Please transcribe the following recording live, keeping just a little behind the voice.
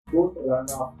run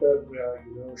after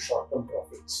short-term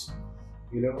profits.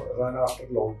 Run after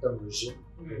long-term vision.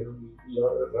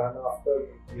 Run after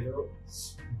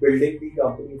building the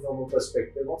company from a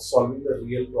perspective of solving the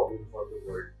real problem for the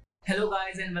world. Hello,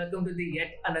 guys, and welcome to the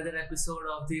yet another episode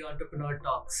of the Entrepreneur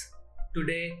Talks.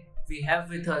 Today, we have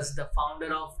with us the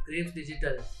founder of Grapes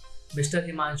Digital, Mr.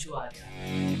 Himanshu Arya.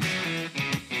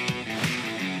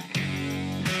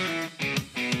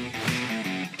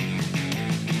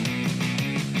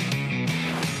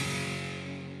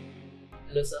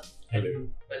 Hello, sir. Hello.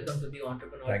 Welcome to the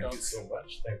Entrepreneur Thank Talks. you so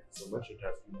much. Thank you so much. It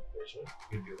has been a pleasure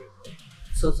interviewing you.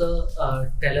 So, sir,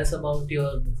 tell us about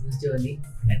your business journey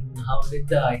and how did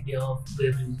the idea of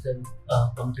Grapes Digital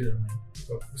come to your mind?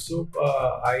 So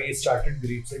I started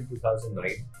Grapes in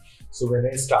 2009. So when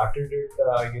I started it,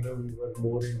 we were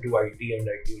more into IT and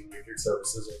IT related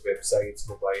services and websites,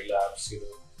 mobile apps,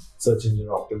 search engine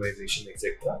optimization,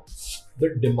 etc.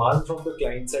 The demand from the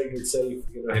client side itself,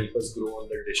 helped us grow on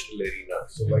the digital arena.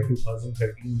 So by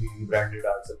 2013, we rebranded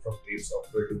ourselves from Grapes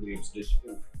Software to Grapes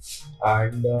Digital.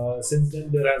 And since then,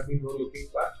 there has been no looking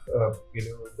back.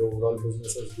 The overall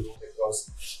business has grown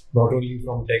across not only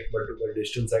from tech but to the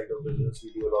digital side of business.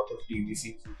 We do a lot of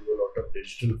TVCs, we do a lot of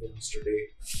digital films today.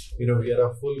 We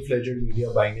are a full-fledged media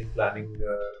buying and planning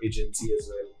agency as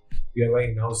well. We have our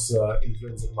in-house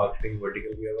influencer marketing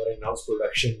vertical. We have our in-house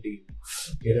production team,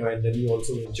 and then we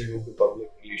also ventured into public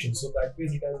relations. So that way,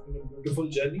 it has been a beautiful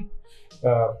journey.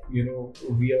 We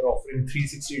are offering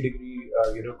 360-degree,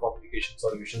 communication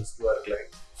solutions to our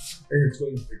clients, and it's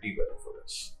going pretty well for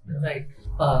us. Right.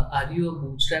 Are you a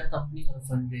bootstrap company or a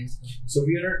fundraise company? So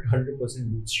we are a 100%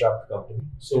 bootstrapped company.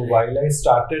 So while I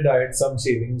started, I had some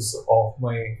savings of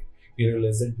my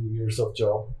less than 2 years of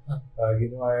job. I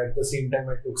at the same time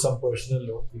I took some personal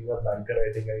loan. Being a banker,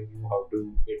 I think I knew how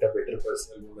to get a better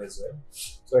personal loan as well.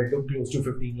 So I took close to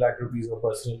 15 lakh rupees of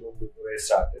personal loan before I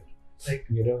started.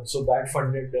 Right. So that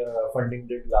funding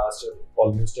did last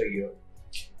almost a year.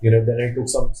 Then I took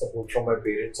some support from my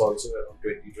parents also around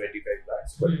 20-25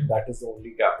 lakhs. But that is the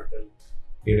only capital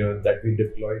that we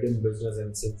deployed in business,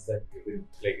 and since then we've been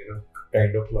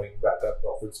kind of plowing back our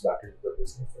profits back into the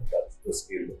business, and that's the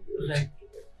scale that we're right.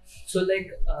 today. So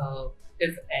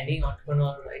if any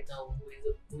entrepreneur right now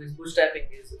who is bootstrapping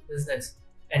his business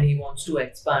and he wants to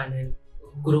expand and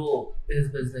grow his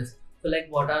business, so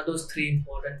what are those three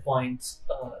important points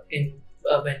when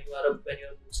you're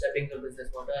bootstrapping your business?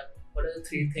 What are the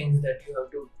three things that you have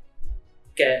to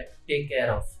take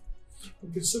care of?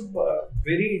 Okay, so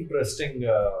very interesting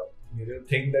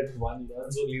thing that one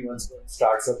learns only once one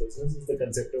starts a business is the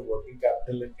concept of working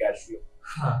capital and cash flow.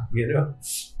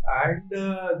 And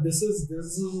this is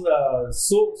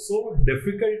so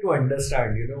difficult to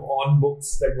understand, on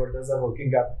books, that what does a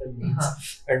working capital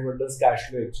means and what does cash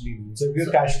flow actually mean. So if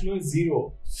your cash flow is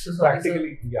zero,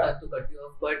 practically, to cut you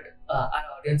off, but our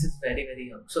audience is very, very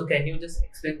young. So can you just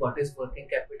explain what is working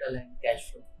capital and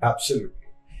cash flow? Absolutely.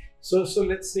 So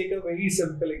let's take a very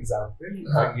simple example.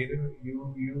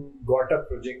 You got a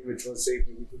project which was, say,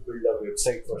 maybe to build a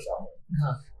website for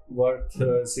someone.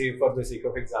 Worth, say for the sake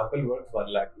of example, worth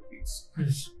 1 lakh rupees.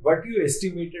 What you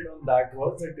estimated on that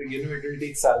was that it will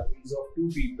take salaries of two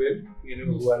people,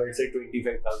 who are, let's say,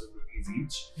 25,000 rupees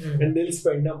each, and they'll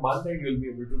spend a month and you'll be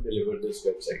able to deliver this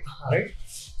website, right?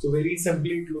 So very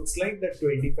simply, it looks like that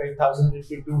 25,000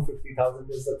 into 250,000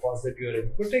 is the cost that you are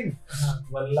inputting.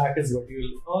 1 lakh is what you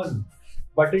will earn.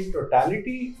 But in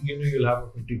totality, you'll have a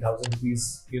 50,000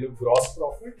 rupees, gross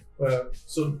profit.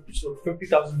 So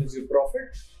 50,000 is your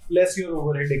profit, less your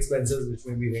overhead expenses, which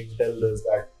may be rental, this,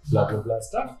 that, blah, blah, blah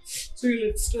stuff. So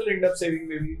you'll still end up saving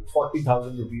maybe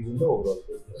 40,000 rupees in the overall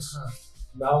business.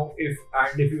 Now, if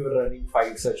you are running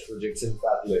 5 such projects in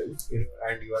parallel,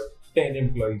 and you have 10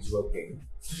 employees working,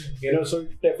 so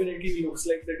it definitely looks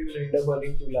like that you will end up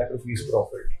earning 2 lakh rupees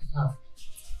profit.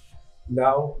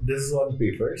 Now, this is on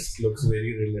papers, looks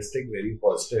very realistic, very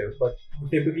positive, but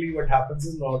typically what happens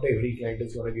is not every client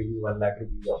is going to give you 1 lakh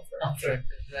rupees upfront.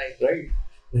 Right?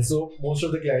 And so most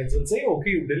of the clients will say, okay,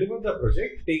 you deliver the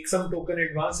project, take some token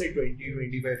advance, say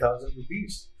 25,000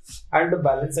 rupees, and the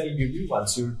balance I'll give you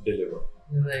once you deliver.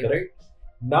 Right?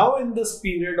 Now, in this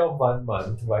period of 1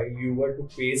 month, while you were to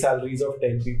pay salaries of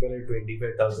 10 people at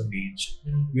 25,000 each,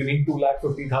 you need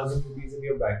 2,50,000 rupees in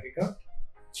your bank account.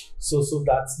 So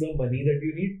that's the money that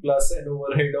you need, plus an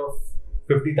overhead of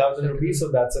 50,000 rupees.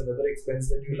 So that's another expense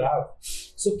that you'll have.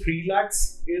 So 3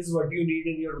 lakhs is what you need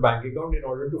in your bank account in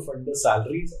order to fund the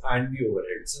salaries and the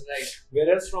overheads. Right.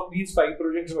 Whereas from these 5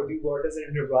 projects, what you got as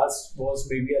an advance was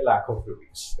maybe a lakh of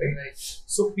rupees, right? Right.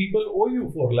 So people owe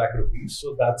you 4 lakh rupees.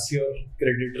 So that's your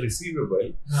credit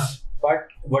receivable. But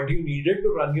what you needed to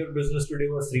run your business today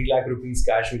was 3 lakh rupees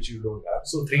cash, which you don't have.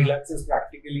 So 3 lakhs is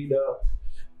practically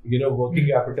the working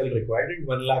capital required, and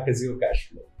 1 lakh is your cash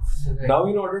flow. Right. Now,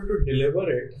 in order to deliver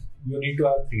it, you need to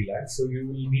have 3 lakhs. So you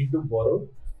will need to borrow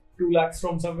 2 lakhs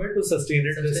from somewhere to sustain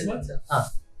it this month.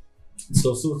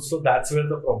 So that's where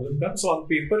the problem comes. So on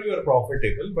paper you are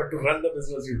profitable, but to run the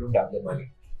business you don't have the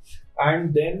money.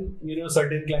 And then,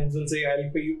 certain clients will say,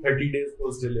 I'll pay you 30 days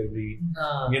post delivery,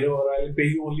 or I'll pay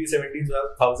you only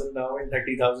 17,000 now and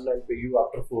 30,000 I'll pay you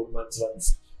after 4 months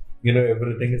once,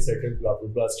 everything is settled, blah, blah,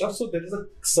 blah stuff. So there is a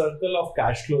circle of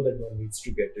cash flow that one needs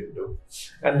to get into.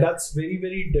 And that's very,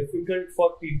 very difficult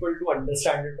for people to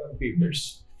understand it on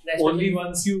papers. Only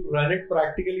once you run it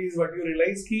practically is what you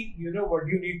realize what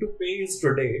you need to pay is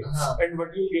today and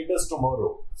what you'll get is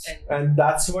tomorrow. And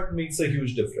that's what makes a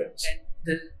huge difference.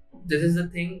 And this is the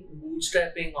thing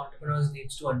bootstrapping entrepreneurs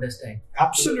needs to understand.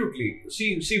 Absolutely.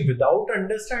 See, without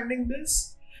understanding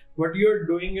this, what you're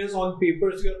doing is on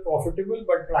papers you're profitable,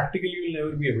 but practically you'll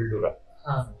never be able to run.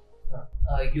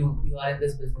 You are in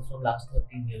this business from last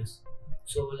 13 years.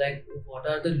 So, what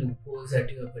are the loopholes that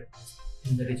you have witnessed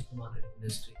in the digital marketing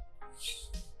industry?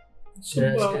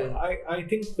 So, I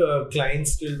think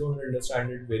clients still don't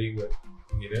understand it very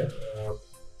well.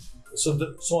 So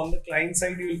on the client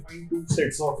side, you will find 2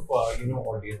 sets of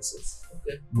audiences.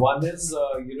 Okay. One is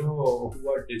who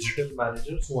are digital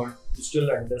managers who want to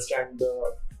still understand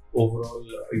the overall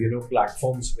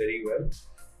platforms very well,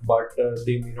 but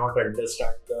they may not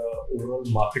understand the overall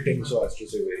marketing, so as to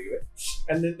say, very well.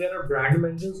 And then there are brand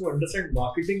managers who understand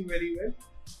marketing very well,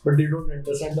 but they don't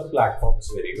understand the platforms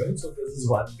very well. So this is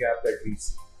one gap that we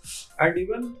see. And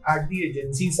even at the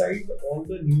agency side, all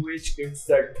the new age kids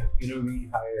that we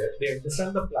hire, they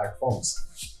understand the platforms,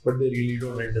 but they really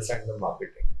don't understand the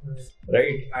marketing,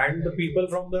 right? And the people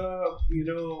from the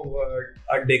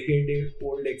a decade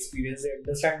old experience, they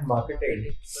understand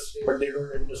marketing, but they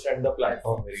don't understand the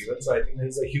platform very well. So I think there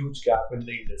is a huge gap in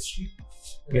the industry,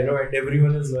 and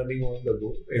everyone is learning on the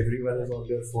go. Everyone is on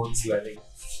their phones learning,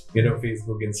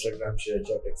 Facebook, Instagram,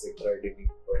 ShareChat, etc. at any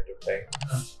point of time.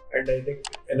 And I think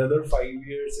another 5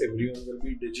 years, everyone will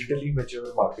be digitally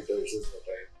mature marketers is what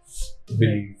I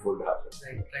believe would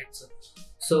happen. Right, sir.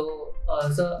 So,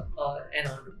 an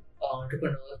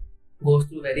entrepreneur goes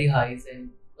through very highs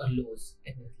and lows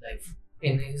in his life,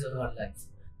 in his or her life.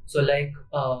 So,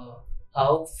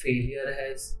 how failure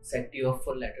has set you up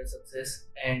for later success,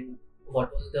 and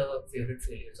what was the favorite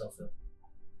failures of you?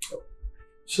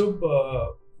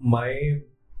 So,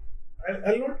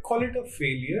 I'll not call it a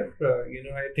failure.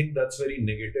 I think that's very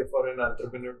negative for an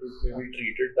entrepreneur to maybe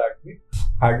treat it that way.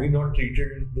 Had we not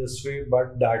treated it this way,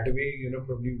 but that way,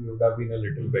 probably we would have been a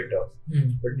little better.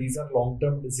 But these are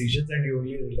long-term decisions, and you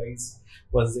only realize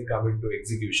once they come into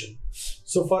execution.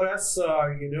 So for us,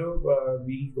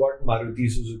 we got Maruti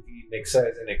Suzuki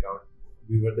Nexa as an account.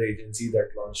 We were the agency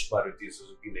that launched Maruti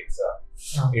Suzuki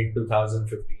Nexa in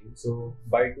 2015. So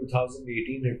by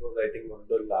 2018, it was, I think, one of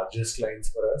the largest clients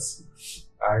for us.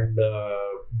 And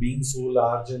being so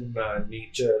large in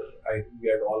nature, I think we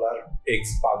had all our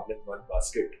eggs packed in one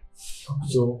basket.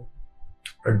 So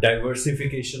a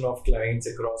diversification of clients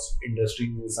across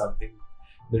industries is something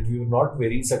that we were not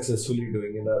very successfully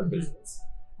doing in our business.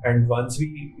 And once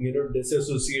we,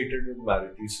 disassociated with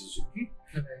Maruti Suzuki,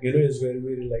 is where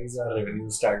we realize our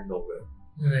revenues stand nowhere.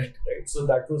 Right. So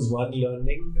that was one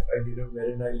learning,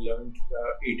 wherein I learned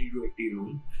 80 to 80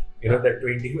 rule. That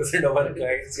 20% of our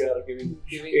clients are giving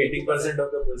 80%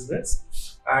 of the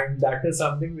business, and that is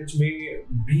something which may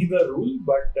be the rule,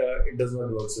 but it does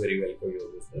not work very well for your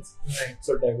business. Right.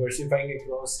 So diversifying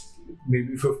across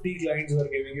maybe 50 clients who are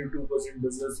giving you 2%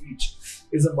 business each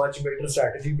is a much better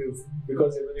strategy,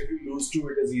 because even if you lose 2,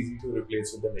 it is easy to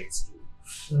replace with the next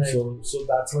 2. Right. So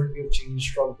that's what we have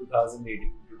changed from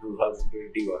 2018 to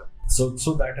 2021.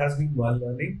 So that has been one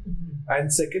learning.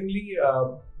 And secondly,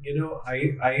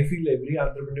 I feel every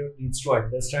entrepreneur needs to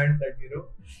understand that,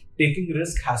 taking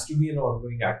risk has to be an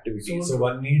ongoing activity. So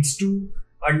one needs to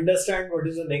understand what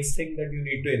is the next thing that you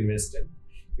need to invest in.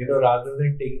 Rather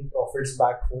than taking profits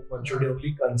back home, one should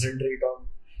only concentrate on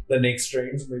the next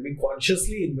trends, maybe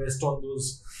consciously invest on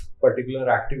those particular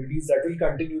activities that will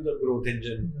continue the growth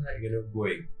engine,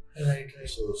 going. Right.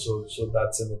 So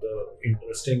that's another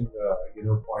interesting,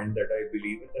 point that I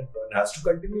believe in, that one has to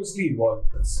continuously evolve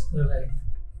this.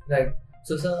 Right.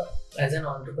 So, sir, as an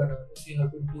entrepreneur, if you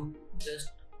have to do just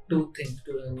 2 things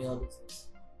to run your business,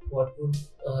 what would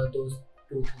those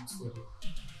two things for you?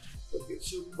 Okay,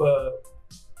 so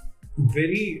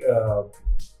very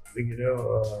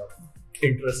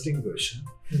interesting question.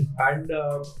 And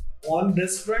on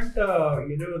this front, there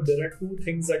are two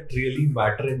things that really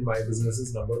matter in my business: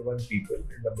 is number one, people,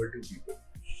 and number two, people.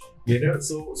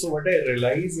 So what I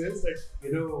realize is that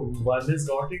one is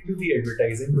not into the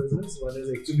advertising business, one is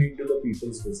actually into the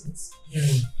people's business.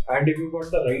 And if you've got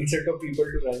the right set of people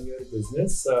to run your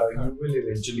business, you will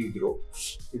eventually grow,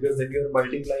 because then you're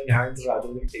multiplying hands rather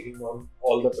than taking on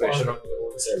all the pressure on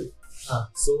your own self.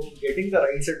 So getting the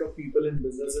right set of people in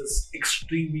business is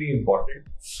extremely important.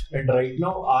 And right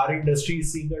now our industry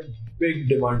is seeing a big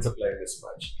demand supply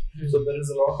mismatch. So there is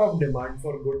a lot of demand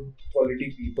for good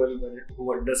quality people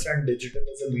who understand digital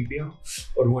as a medium,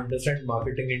 or who understand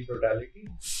marketing in totality.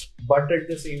 But at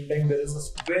the same time, there is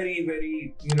this very,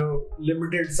 very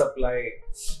limited supply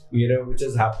which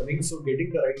is happening. So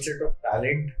getting the right set of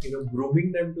talent,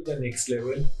 grooming them to the next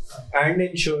level, and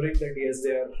ensuring that yes,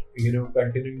 they are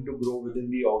continuing to grow within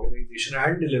the organization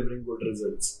and delivering good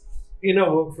results in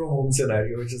a work from home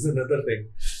scenario, which is another thing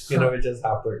which has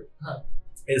happened,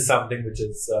 is something which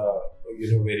is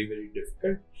very, very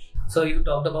difficult. So you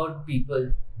talked about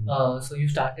people. So you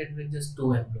started with just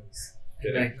 2 employees.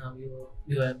 And right now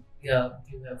you have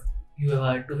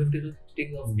hired 250 to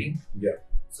 60 of team. Yeah.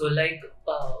 So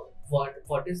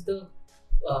what is the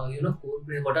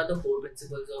what are the core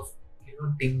principles of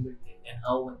team building, and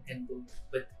how one can go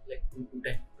with 2 to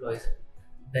 10 employees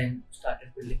and then started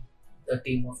building the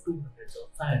team of 200 or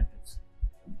 500?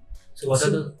 So what are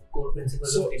the core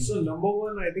principles of team building? So number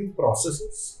one, I think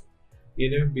processes.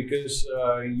 Because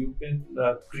you can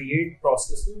create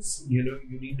processes, you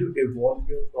need to evolve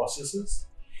your processes,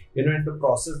 and the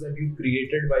process that you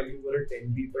created while you were a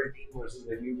 10 people team versus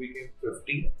when you became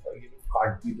 50,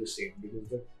 can't be the same, because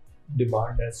the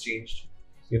demand has changed.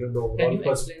 The overall. Can you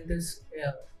explain this?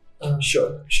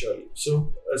 Sure.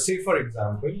 So, say for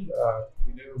example,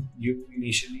 you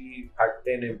initially had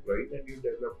 10 employees and you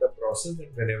developed a process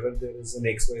that whenever there is an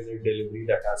XYZ delivery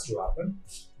that has to happen,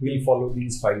 we'll follow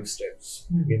these 5 steps,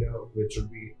 which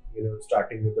would be,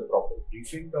 starting with the proper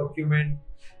briefing document,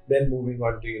 then moving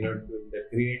on to, doing the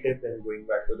creative, then going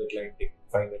back to the client, taking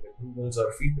final approvals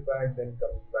or feedback, then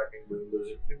coming back and doing those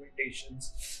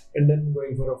implementations, and then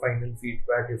going for a final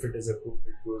feedback. If it is approved,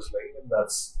 it goes live, and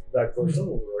that was the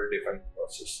overall defined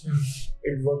process.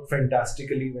 It worked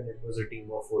fantastically when it was a team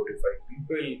of 4 to 5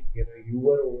 people. You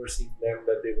were overseeing them,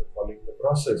 that they were following the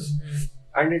process,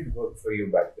 and it worked for you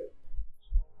back then.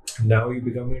 Now you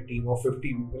become a team of 50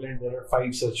 people, and there are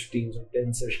 5 such teams or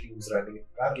 10 such teams running in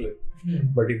parallel.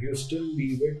 But if you still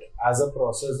leave it as a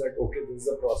process that, okay, this is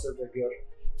a process that your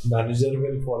manager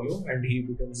will follow and he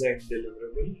becomes the end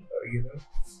deliverable,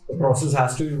 the process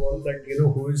has to evolve, that,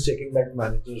 who is checking that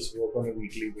manager's work on a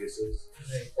weekly basis,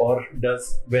 or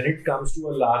when it comes to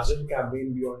a larger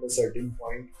campaign beyond a certain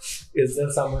point, is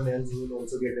there someone else who will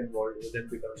also get involved with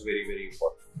it, becomes very, very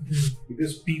important.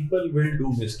 Because people will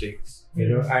do mistakes,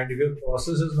 and if your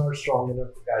process is not strong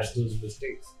enough to catch those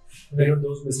mistakes,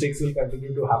 those mistakes will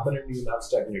continue to happen and you will have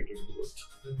stagnated growth.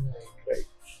 Right.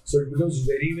 So it becomes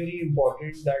very, very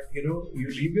important that you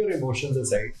leave your emotions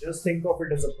aside. Just think of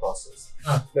it as a process.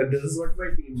 That this is what my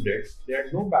team did. They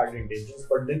had no bad intentions,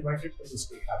 but then why did the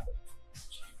mistake happen?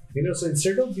 So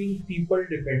instead of being people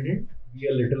dependent, be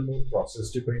a little more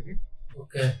process dependent.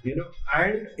 Okay.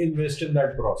 And invest in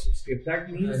that process. If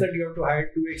that means that you have to hire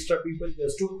 2 extra people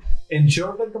just to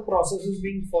ensure that the process is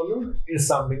being followed, is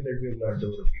something that we have learned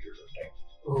over a period of time.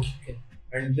 Okay.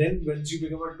 And then once you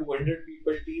become a 200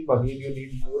 people team, again you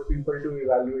need more people to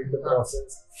evaluate the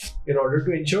process. In order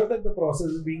to ensure that the process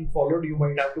is being followed, you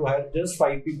might have to hire just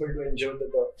 5 people to ensure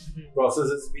that the process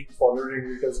is being followed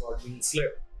and it is not being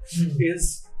slipped.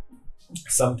 Is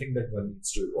something that one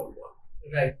needs to evolve on.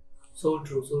 Right. So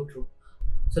true.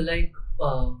 So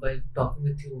while talking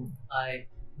with you, I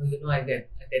get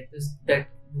this, that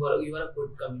you are a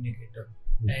good communicator,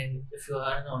 and if you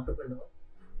are an entrepreneur,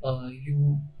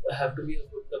 you have to be a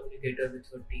good communicator with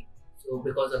your team. So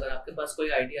because अगर आपके पास कोई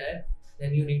idea है,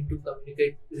 then you need to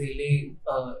communicate really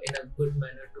in a good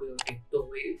manner to your team. तो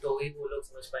वही वो लोग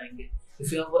समझ पाएंगे.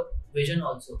 If you have a vision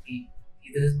also, कि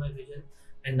this is my vision,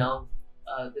 and now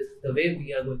this is the way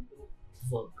we are going to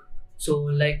work. So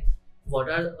what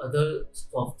are other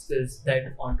soft skills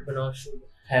that entrepreneurs should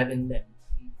have in them?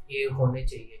 ये होने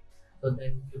चाहिए. So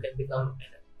then you can become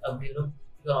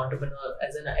your entrepreneur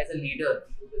as a leader,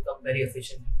 you become very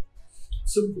efficient.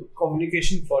 So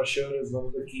communication for sure is one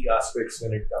of the key aspects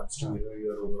when it comes to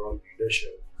your overall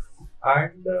leadership.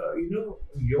 And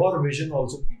your vision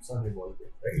also keeps on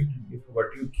evolving, right?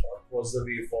 What you thought was the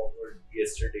way forward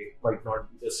yesterday might not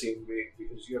be the same way,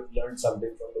 because you have learned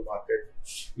something from the market.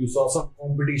 You saw some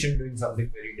competition doing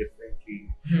something very differently,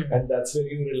 and that's where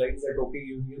you realize that okay,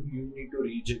 you need to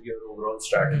rejig your overall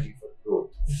strategy for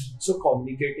growth. So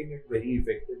communicating it very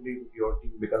effectively with your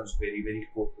team becomes very, very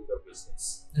core to the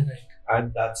business. Right.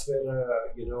 And that's where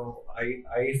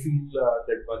I feel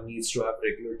that one needs to have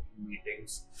regular team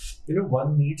meetings.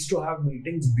 One needs to have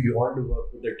meetings beyond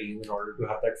work with the team in order to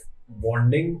have that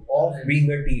bonding of being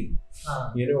a team.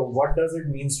 What does it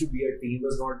means to be a team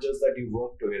is not just that you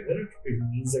work together. It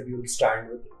means that you'll stand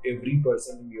with every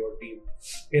person in your team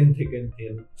in thick and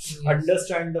thin. Yes.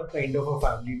 Understand the kind of a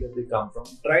family that they come from.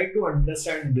 Try to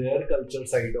understand their culture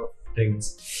side of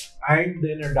things, and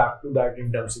then adapt to that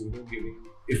in terms of giving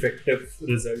effective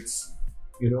results,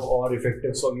 or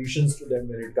effective solutions to them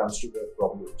when it comes to their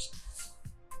problems,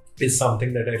 is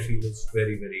something that I feel is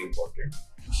very, very important.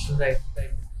 Right.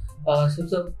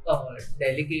 So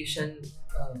delegation,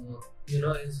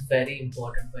 is very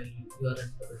important while you are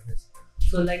in the business.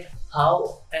 So, like,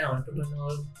 how an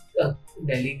entrepreneur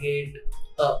delegate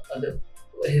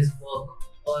his work,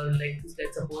 or like,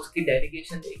 let's suppose कि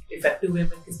delegation एक effective way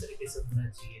में किस तरीके से होना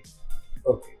चाहिए?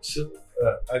 Okay, so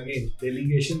again,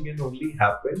 delegation can only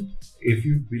happen if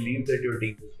you believe that your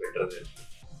team is better than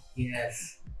you.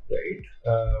 Yes. Right?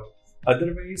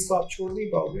 Otherwise तो आप छोड़ नहीं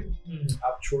पाओगे.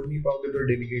 आप छोड़ नहीं पाओगे तो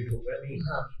डेलीगेट होगा नहीं.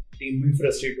 टीम भी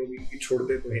फ्रस्ट्रेट होगी कि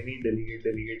छोड़ते तो है नहीं,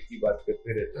 डेलीगेट की बात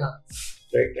करते रहते हैं.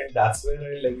 Right? And that's where,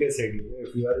 like I said,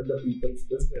 if you are in the people's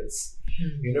business,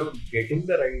 getting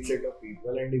the right set of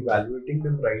people and evaluating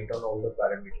them right on all the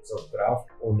parameters of craft,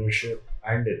 ownership,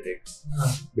 and ethics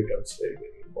becomes very,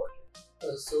 very important.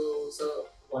 So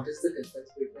what is the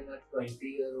difference between a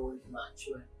 20-year-old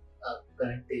Himanshu and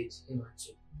current age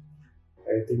Himanshu?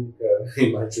 I think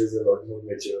Himanshu is a lot more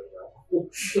mature now.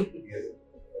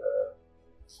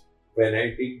 When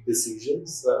I take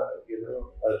decisions,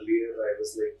 earlier I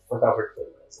was like, फटाफट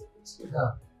करना है सब कुछ,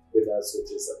 बिना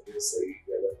सोचे सब कुछ सही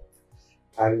गलत.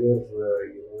 Anger,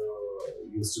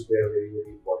 used to play a very,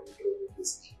 very important role in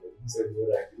decision making. So when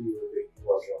you're angry, you're making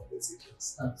all wrong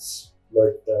decisions.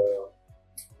 But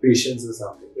patience is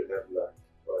something that I've learned,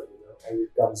 and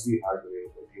it comes the hard way.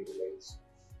 That you realize,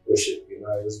 oh shit,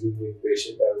 I was being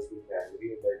impatient, I was being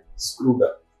angry, and I screwed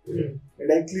up.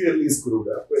 And I clearly screwed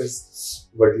up,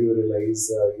 but you realize,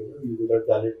 you would have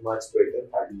done it much better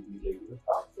had you been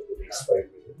calm for the next 5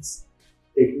 minutes,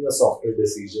 taking a softer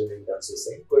decision in terms of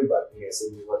saying, "Koi baat nahi, aise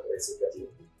nahi hua, aise kar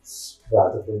lenge,"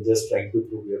 rather than just trying to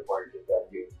prove your point in that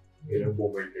game.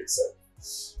 Moment itself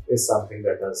is something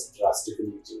that has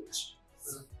drastically changed.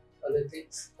 Other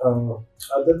things?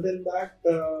 Other than that,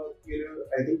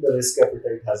 I think the risk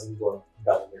appetite hasn't gone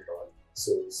down at all.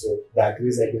 So that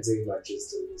way I can say much is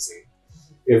still the same.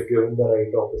 If given the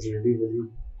right opportunity, will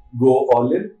you go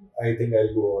all in? I think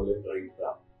I'll go all in right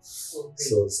now. Okay.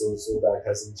 So that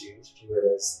hasn't changed.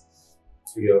 Whereas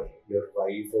your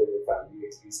wife or your family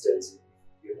at least tells you,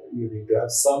 you need to have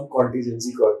some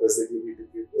contingency corpus that you need to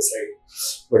keep aside.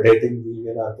 But I think being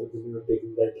an entrepreneur,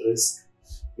 taking that risk,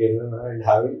 and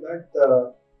having that,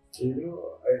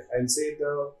 I'll say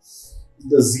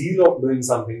the zeal of doing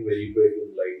something very big in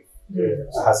life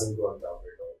hasn't gone down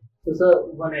at all. So, sir,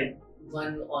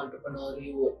 one entrepreneur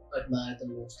you admire the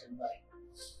most and why?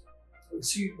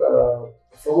 See,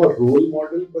 from a role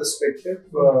model perspective,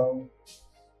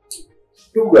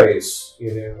 two guys,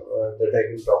 that I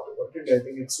can talk about it. I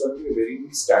think it's going to be a very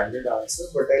standard answer,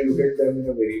 but I look at them in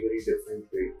a very, very different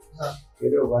way.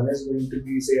 One is going to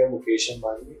be, say, a Mukesh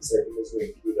Ambani, second is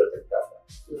going to be Ratan Tata.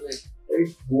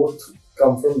 Right? Both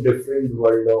come from different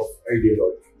world of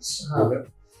ideologies.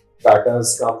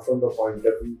 Tata's come from the point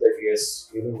of view that yes,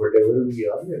 whatever we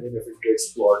earn, even if it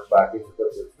gets brought back into the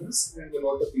business, and a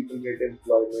lot of people get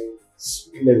employment,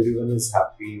 and everyone is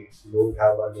happy, you don't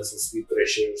have unnecessary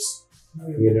pressures,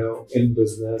 in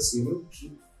business,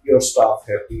 keep your staff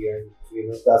happy, and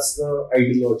that's the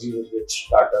ideology with which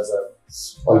Tata's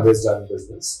have always done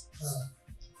business.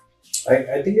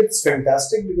 I think it's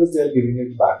fantastic because they are giving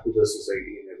it back to the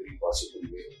society in every possible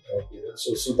way.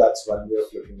 So that's one way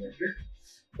of looking at it.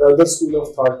 The other school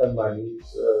of thought, Ambani,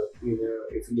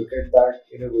 if you look at that,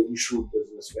 a very shrewd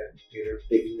businessman,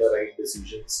 taking the right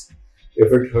decisions.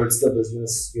 If it hurts the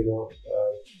business,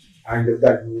 and if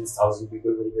that means 1,000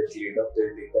 people will get laid off,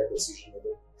 they'll take that decision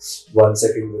within 1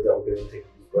 second without even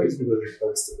thinking twice because it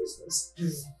hurts the business.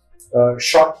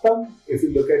 Short term, if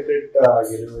you look at it,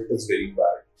 it is very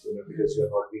bad, because you're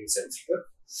not being sensitive.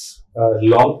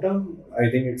 Long term, I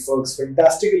think it works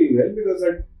fantastically well because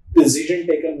at decision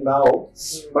taken now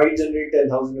might generate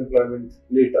 10,000 employment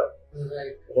later.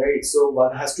 Right. So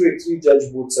one has to actually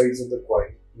judge both sides of the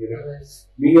coin.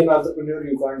 Being an entrepreneur,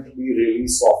 you can't be really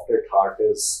soft at heart,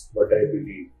 is what I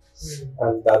believe,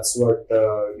 and that's what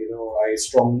I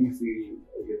strongly feel.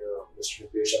 Mr.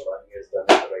 Mukesh Ambani has done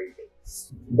it right.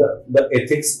 The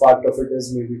ethics part of it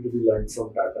is maybe to be learned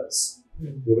from Tata's.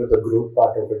 The growth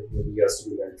part of it maybe has to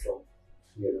be learned from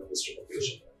Mr.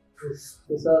 Mukesh Ambani.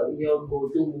 So, sir, your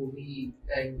go-to movie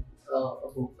and a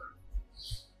book.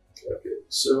 Okay,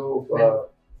 so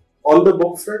on the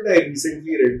book front, I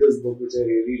recently read this book which I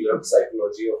really love,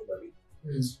 Psychology of Money.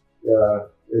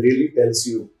 It really tells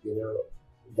you,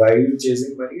 why are you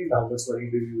chasing money and how much money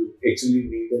do you actually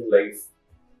need in life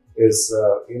is,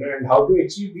 and how to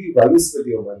actually be wise with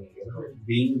your money.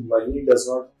 Being money does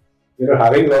not,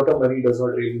 having a lot of money does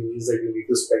not really mean that you need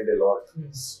to spend a lot.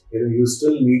 You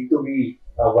still need to be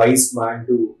a wise man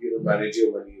to, manage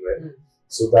your money well.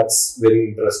 So that's very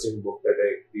interesting book that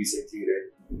I recently read.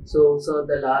 So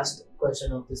the last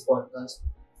question of this podcast,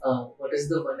 what is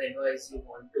the one advice you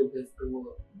want to give to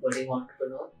a budding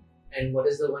entrepreneur, and what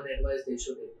is the one advice they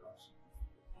should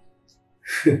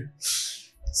ignore?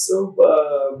 So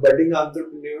budding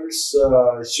entrepreneurs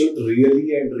should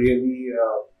really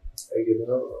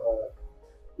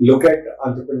look at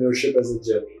entrepreneurship as a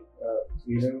journey.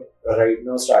 Right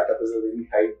now startup is a very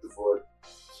hyped word.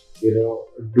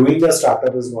 Doing a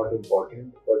startup is not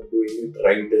important, but doing it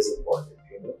right is important.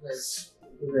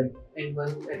 Right. And one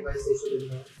advice they should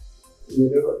ignore.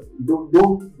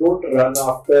 Don't run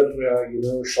after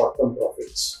short-term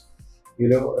profits.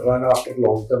 Run after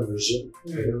long-term vision.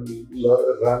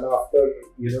 Run after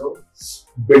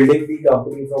building the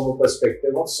company from a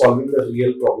perspective of solving the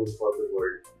real problem for the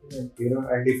world.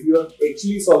 And if you are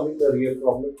actually solving the real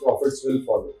problem, profits will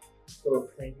follow. So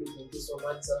thank you so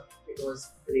much, sir. It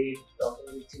was great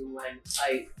talking with you, and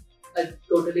I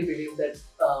totally believe that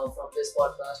from this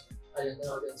podcast, our younger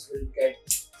audience will get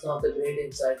some of the great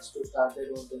insights to start their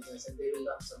own business, and they will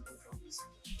learn something from this.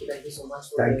 So thank you so much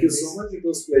for Thank you so much. It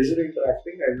was pleasure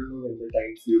interacting. I don't know when the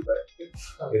time flew by.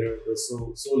 It was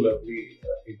so lovely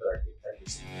interacting. Thank you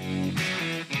so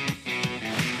much.